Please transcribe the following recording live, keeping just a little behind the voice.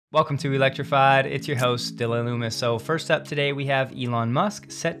Welcome to Electrified. It's your host, Dylan Loomis. So first up today, we have Elon Musk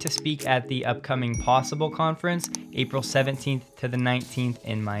set to speak at the upcoming Possible conference, April 17th to the 19th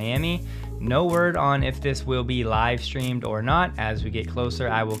in Miami. No word on if this will be live streamed or not. As we get closer,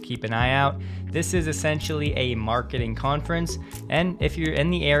 I will keep an eye out. This is essentially a marketing conference, and if you're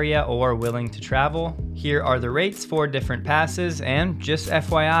in the area or willing to travel, here are the rates for different passes. And just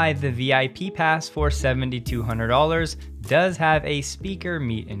FYI, the VIP pass for $7,200 does have a speaker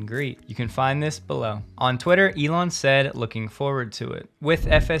meet and greet. You can find this below. On Twitter, Elon said, looking forward to it. With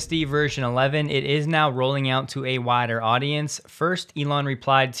FSD version 11, it is now rolling out to a wider audience. First, Elon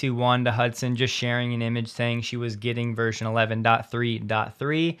replied to Wanda Hudson just sharing an image saying she was getting version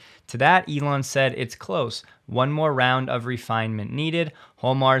 11.3.3. To that, Elon said it's close. One more round of refinement needed.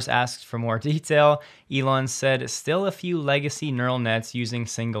 Holmars asked for more detail. Elon said still a few legacy neural nets using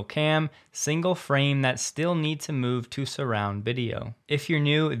single cam, single frame that still need to move to surround video. If you're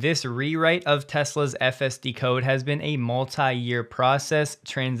new, this rewrite of Tesla's FSD code has been a multi-year process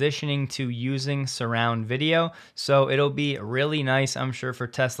transitioning to using surround video. So it'll be really nice, I'm sure, for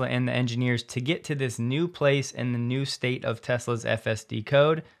Tesla and the engineers to get to this new place in the new state of Tesla's FSD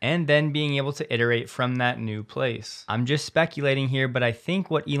code and then being able to iterate from that new place. I'm just speculating here, but I think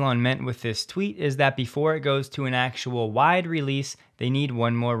what Elon meant with this tweet is that before it goes to an actual wide release, they need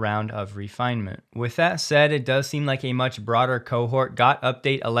one more round of refinement. With that said, it does seem like a much broader cohort got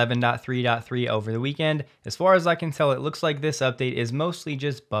update 11.3.3 over the weekend. As far as I can tell, it looks like this update is mostly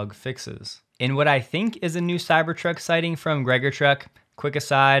just bug fixes. In what I think is a new Cybertruck sighting from Gigapress. Quick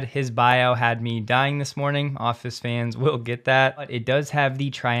aside, his bio had me dying this morning. Office fans will get that. But it does have the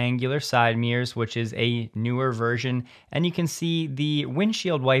triangular side mirrors, which is a newer version. And you can see the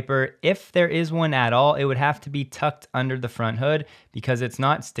windshield wiper. If there is one at all, it would have to be tucked under the front hood because it's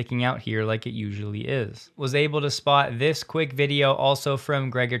not sticking out here like it usually is. Was able to spot this quick video also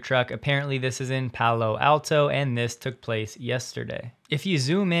from Gigapress. Apparently this is in Palo Alto and this took place yesterday. If you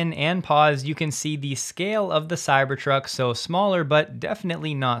zoom in and pause, you can see the scale of the Cybertruck, so smaller, but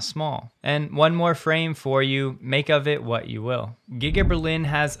definitely not small. And one more frame for you, make of it what you will. Giga Berlin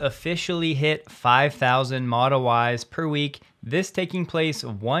has officially hit 5,000 Model Ys per week, this taking place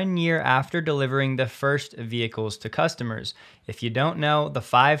 1 year after delivering the first vehicles to customers. If you don't know, the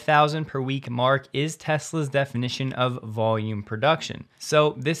 5,000 per week mark is Tesla's definition of volume production.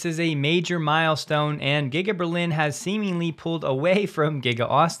 So this is a major milestone, and Giga Berlin has seemingly pulled away from Giga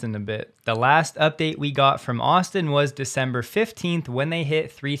Austin a bit. The last update we got from Austin was December 15th when they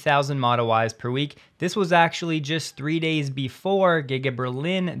hit 3,000 Model Ys per week. This was actually just 3 days before Giga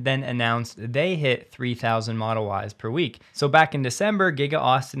Berlin then announced they hit 3,000 Model Ys per week. So back in December, Giga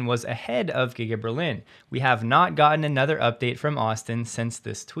Austin was ahead of Giga Berlin. We have not gotten another update from Austin since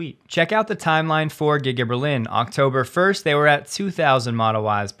this tweet. Check out the timeline for Giga Berlin. October 1st, they were at 2,000 Model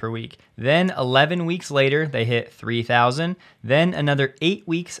Ys per week. Then 11 weeks later, they hit 3,000. Then another 8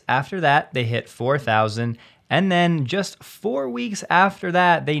 weeks after that, they hit 4,000. And then just 4 weeks after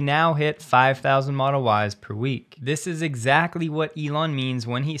that, they now hit 5,000 Model Ys per week. This is exactly what Elon means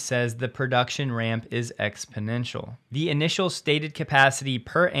when he says the production ramp is exponential. The initial stated capacity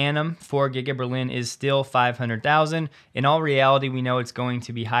per annum for Giga Berlin is still 500,000. In all reality, we know it's going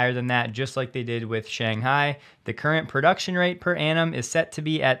to be higher than that, just like they did with Shanghai. The current production rate per annum is set to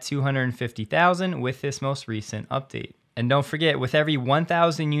be at 250,000 with this most recent update. And don't forget, with every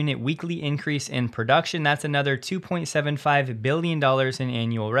 1,000 unit weekly increase in production, that's another $2.75 billion in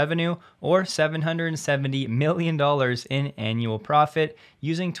annual revenue or $770 million in annual profit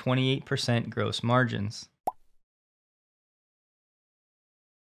using 28% gross margins.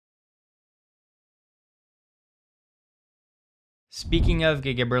 Speaking of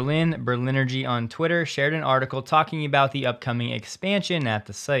Giga Berlin, Berlinergy on Twitter shared an article talking about the upcoming expansion at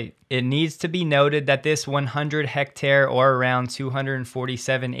the site. It needs to be noted that this 100 hectare or around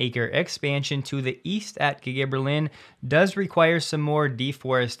 247 acre expansion to the east at Giga Berlin does require some more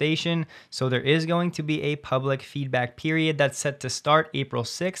deforestation, so there is going to be a public feedback period that's set to start April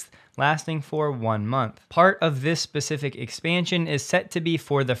 6th, lasting for 1 month. Part of this specific expansion is set to be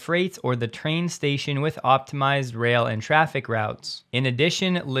for the freight or the train station with optimized rail and traffic routes. In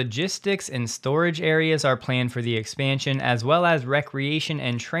addition, logistics and storage areas are planned for the expansion, as well as recreation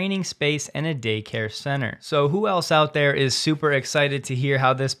and training space and a daycare center. So who else out there is super excited to hear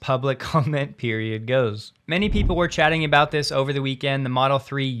how this public comment period goes? Many people were chatting about this over the weekend. The Model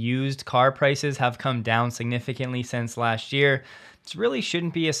 3 used car prices have come down significantly since last year. This really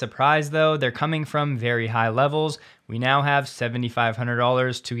shouldn't be a surprise though. They're coming from very high levels. We now have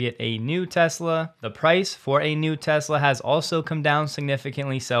 $7,500 to get a new Tesla. The price for a new Tesla has also come down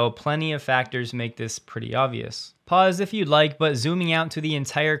significantly, so plenty of factors make this pretty obvious. Pause if you'd like, but zooming out to the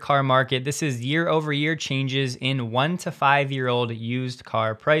entire car market, this is year-over-year changes in 1 to 5-year-old used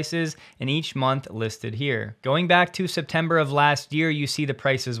car prices, and each month listed here. Going back to September of last year, you see the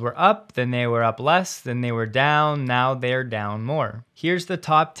prices were up, then they were up less, then they were down, now they're down more. Here's the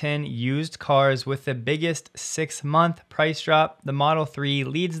top 10 used cars with the biggest 6-month price drop. The Model 3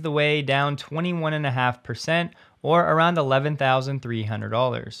 leads the way, down 21.5%, or around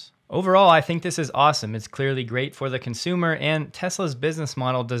 $11,300. Overall, I think this is awesome. It's clearly great for the consumer, and Tesla's business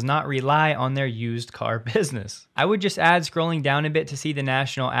model does not rely on their used car business. I would just add, scrolling down a bit to see the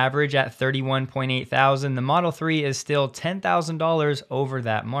national average at $31.8 thousand, the Model 3 is still $10,000 over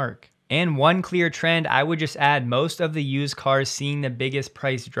that mark. And one clear trend, I would just add, most of the used cars seeing the biggest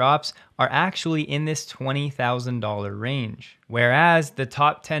price drops are actually in this $20,000 range. Whereas the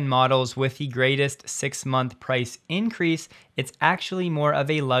top 10 models with the greatest 6-month price increase, it's actually more of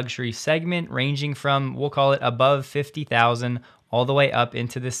a luxury segment ranging from, we'll call it above $50,000 all the way up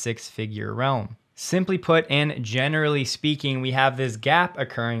into the 6-figure realm. Simply put, and generally speaking, we have this gap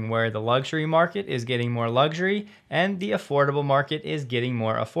occurring where the luxury market is getting more luxury and the affordable market is getting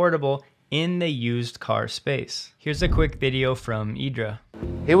more affordable in the used car space. Here's a quick video from IDRA.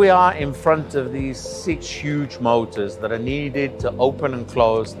 Here we are in front of these 6 huge motors that are needed to open and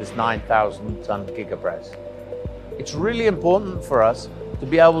close this 9,000-ton Gigapress. It's really important for us to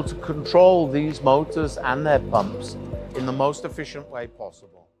be able to control these motors and their pumps in the most efficient way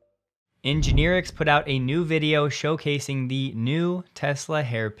possible. Engineerix put out a new video showcasing the new Tesla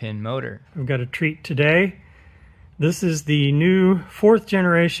hairpin motor. I've got a treat today. This is the new 4th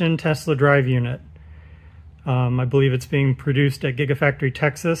generation Tesla drive unit. I believe it's being produced at Gigafactory,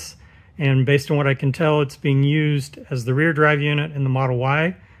 Texas, and based on what I can tell, it's being used as the rear drive unit in the Model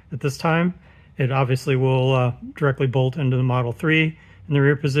Y at this time. It obviously will directly bolt into the Model 3 in the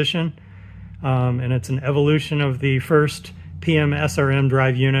rear position, and it's an evolution of the first PM SRM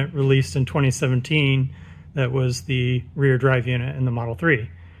drive unit released in 2017 that was the rear drive unit in the Model 3. So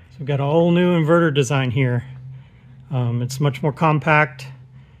we've got a whole new inverter design here. It's much more compact.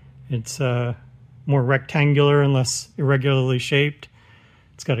 It's more rectangular and less irregularly shaped.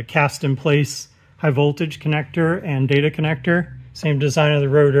 It's got a cast-in-place high voltage connector and data connector. Same design of the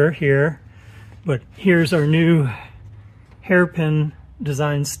rotor here. But here's our new hairpin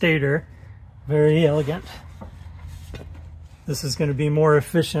design stator. Very elegant. This is going to be more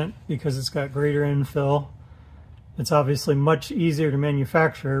efficient because it's got greater infill. It's obviously much easier to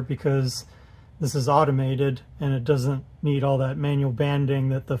manufacture because this is automated and it doesn't need all that manual banding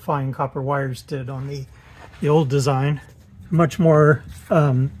that the fine copper wires did on the old design. Much more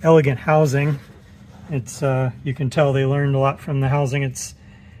elegant housing. It's you can tell they learned a lot from the housing. It's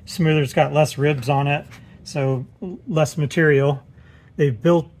smoother, it's got less ribs on it, so less material. They've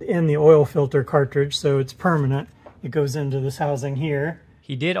built in the oil filter cartridge, so it's permanent. It goes into this housing here.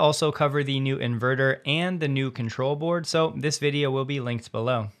 He did also cover the new inverter and the new control board, so this video will be linked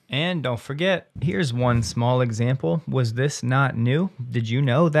below. And don't forget, here's one small example. Was this not new? Did you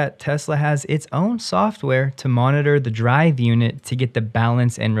know that Tesla has its own software to monitor the drive unit to get the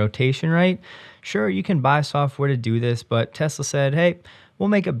balance and rotation right? Sure, you can buy software to do this, but Tesla said, hey, we'll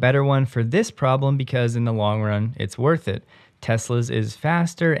make a better one for this problem because in the long run, it's worth it. Tesla's is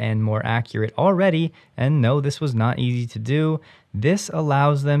faster and more accurate already, and no, this was not easy to do. This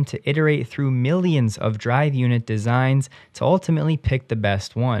allows them to iterate through millions of drive unit designs to ultimately pick the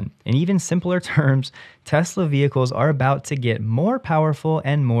best one. In even simpler terms, Tesla vehicles are about to get more powerful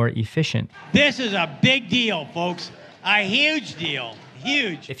and more efficient. This is a big deal, folks. A huge deal.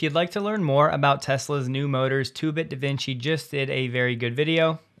 Huge. If you'd like to learn more about Tesla's new motors, 2-Bit DaVinci just did a very good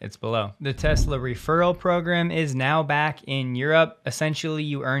video. It's below. The Tesla Referral program is now back in Europe. Essentially,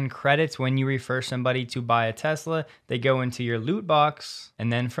 you earn credits when you refer somebody to buy a Tesla. They go into your loot box,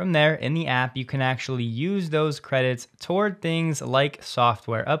 and then from there, in the app, you can actually use those credits toward things like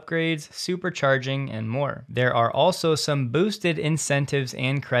software upgrades, supercharging, and more. There are also some boosted incentives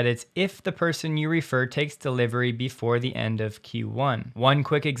and credits if the person you refer takes delivery before the end of Q1. One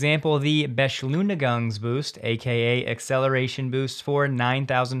quick example, the Beschleunigungsboost, aka acceleration boost for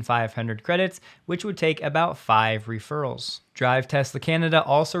 9,500 credits, which would take about 5 referrals. Drive Tesla Canada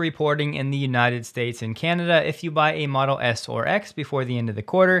also reporting in the United States and Canada, if you buy a Model S or X before the end of the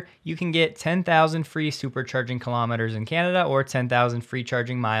quarter, you can get 10,000 free supercharging kilometers in Canada or 10,000 free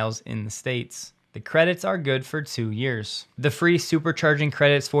charging miles in the States. The credits are good for 2 years. The free supercharging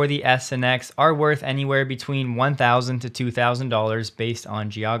credits for the S and X are worth anywhere between $1,000 to $2,000 based on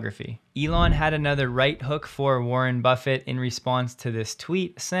geography. Elon had another right hook for Warren Buffett in response to this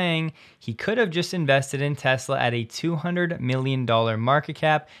tweet, saying he could have just invested in Tesla at a $200 million market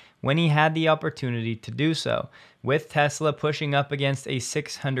cap when he had the opportunity to do so. With Tesla pushing up against a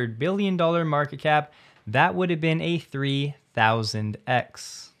 $600 billion market cap, that would have been a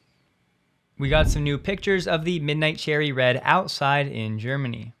 3,000x. We got some new pictures of the Midnight Cherry Red outside in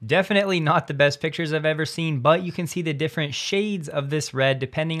Germany. Definitely not the best pictures I've ever seen, but you can see the different shades of this red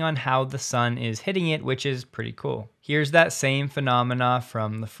depending on how the sun is hitting it, which is pretty cool. Here's that same phenomena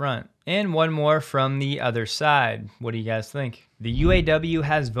from the front. And one more from the other side. What do you guys think? The UAW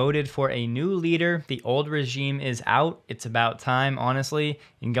has voted for a new leader. The old regime is out. It's about time, honestly.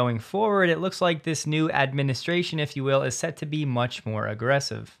 And going forward, it looks like this new administration, if you will, is set to be much more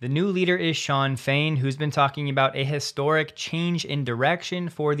aggressive. The new leader is Shawn Fain, who's been talking about a historic change in direction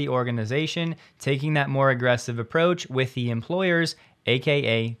for the organization, taking that more aggressive approach with the employers,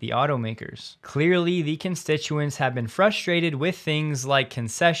 aka the automakers. Clearly, the constituents have been frustrated with things like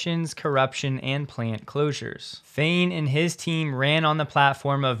concessions, corruption, and plant closures. Fain and his team ran on the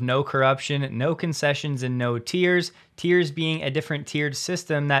platform of no corruption, no concessions, and no tiers. Tiers being a different tiered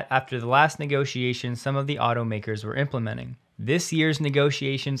system that after the last negotiation, some of the automakers were implementing. This year's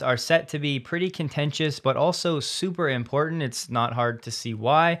negotiations are set to be pretty contentious, but also super important. It's not hard to see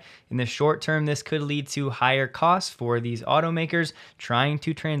why. In the short term, this could lead to higher costs for these automakers trying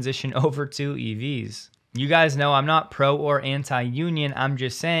to transition over to EVs. You guys know I'm not pro or anti-union. I'm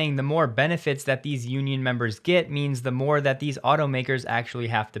just saying the more benefits that these union members get means the more that these automakers actually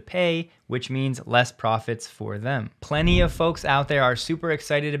have to pay, which means less profits for them. Plenty of folks out there are super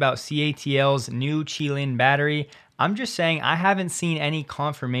excited about CATL's new Qilin battery. I'm just saying I haven't seen any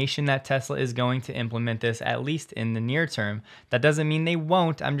confirmation that Tesla is going to implement this, at least in the near term. That doesn't mean they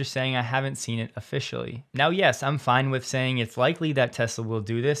won't, I'm just saying I haven't seen it officially. Now yes, I'm fine with saying it's likely that Tesla will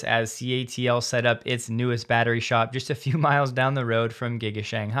do this, as CATL set up its newest battery shop just a few miles down the road from Giga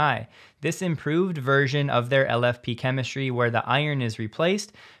Shanghai. This improved version of their LFP chemistry, where the iron is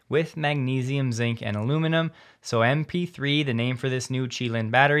replaced with magnesium, zinc, and aluminum. So MP3, the name for this new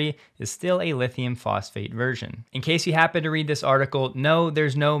Qilin battery, is still a lithium phosphate version. In case you happen to read this article, no,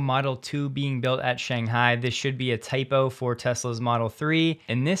 there's no Model 2 being built at Shanghai. This should be a typo for Tesla's Model 3.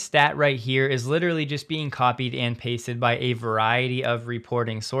 And this stat right here is literally just being copied and pasted by a variety of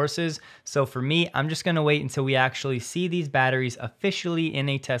reporting sources. So for me, I'm just gonna wait until we actually see these batteries officially in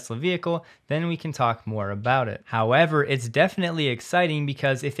a Tesla vehicle, then we can talk more about it. However, it's definitely exciting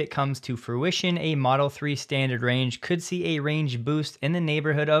because if it comes to fruition, a Model 3 standard range could see a range boost in the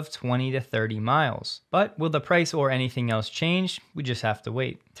neighborhood of 20 to 30 miles. But will the price or anything else change? We just have to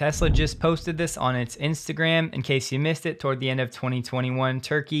wait. Tesla just posted this on its Instagram. In case you missed it, toward the end of 2021,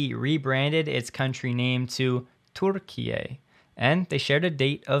 Turkey rebranded its country name to Turkiye, and they shared a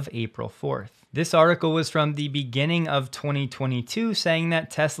date of April 4th. This article was from the beginning of 2022, saying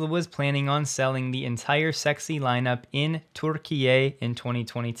that Tesla was planning on selling the entire sexy lineup in Turkiye in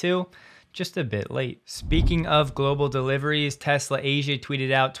 2022. Just a bit late. Speaking of global deliveries, Tesla Asia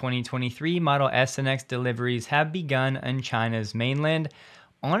tweeted out 2023 Model S and X deliveries have begun on China's mainland.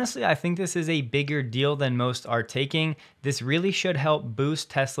 Honestly, I think this is a bigger deal than most are taking. This really should help boost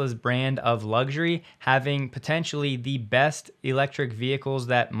Tesla's brand of luxury, having potentially the best electric vehicles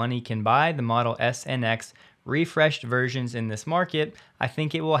that money can buy, the Model S and X refreshed versions in this market. I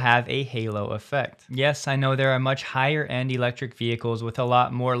think it will have a halo effect. Yes, I know there are much higher end electric vehicles with a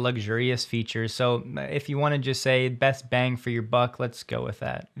lot more luxurious features, so if you want to just say best bang for your buck, let's go with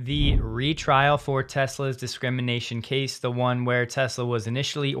that. The retrial for Tesla's discrimination case, the one where Tesla was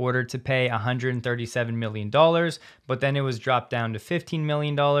initially ordered to pay $137 million, but then it was dropped down to $15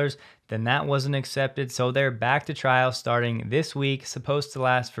 million, then that wasn't accepted, so they're back to trial starting this week, supposed to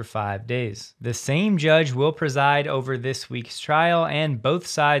last for 5 days. The same judge will preside over this week's trial, and both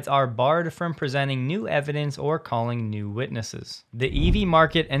sides are barred from presenting new evidence or calling new witnesses. The EV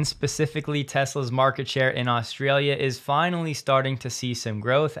market, and specifically Tesla's market share in Australia, is finally starting to see some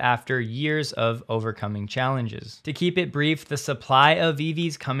growth after years of overcoming challenges. To keep it brief, the supply of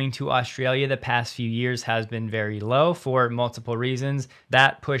EVs coming to Australia the past few years has been very low for multiple reasons.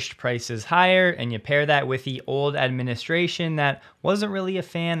 That pushed prices higher, and you pair that with the old administration that wasn't really a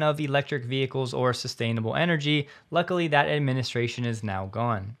fan of electric vehicles or sustainable energy. Luckily, that administration is now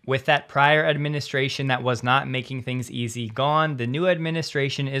gone. With that prior administration that was not making things easy gone, the new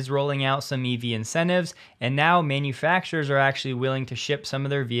administration is rolling out some EV incentives, and now manufacturers are actually willing to ship some of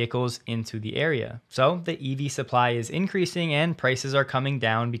their vehicles into the area. So the EV supply is increasing and prices are coming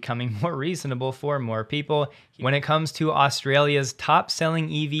down, becoming more reasonable for more people. When it comes to Australia's top selling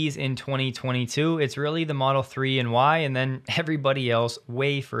EVs in 2022, it's really the Model 3 and Y, and then everybody else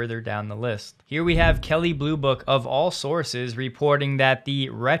way further down the list. Here we have Kelley Blue Book of all sources reporting that the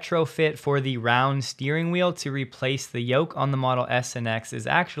retrofit for the round steering wheel to replace the yoke on the Model S and X is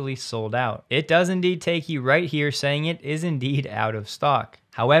actually sold out. It does indeed take you right here saying it is indeed out of stock.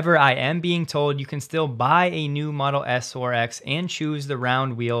 However, I am being told you can still buy a new Model S or X and choose the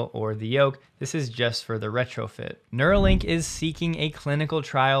round wheel or the yoke. This is just for the retrofit. Neuralink is seeking a clinical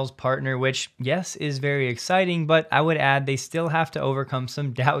trials partner, which, yes, is very exciting, but I would add they still have to overcome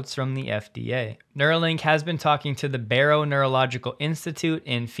some doubts from the FDA. Neuralink has been talking to the Barrow Neurological Institute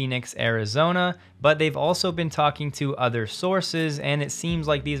in Phoenix, Arizona, but they've also been talking to other sources, and it seems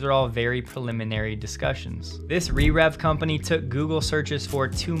like these are all very preliminary discussions. This Rerev company took Google searches for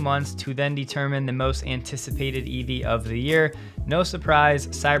 2 months to then determine the most anticipated EV of the year. No surprise,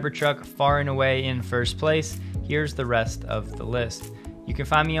 Cybertruck far and away in first place. Here's the rest of the list. You can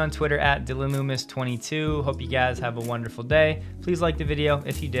find me on Twitter at DylanLoomis22. Hope you guys have a wonderful day. Please like the video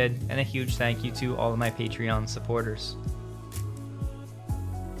if you did, and a huge thank you to all of my Patreon supporters.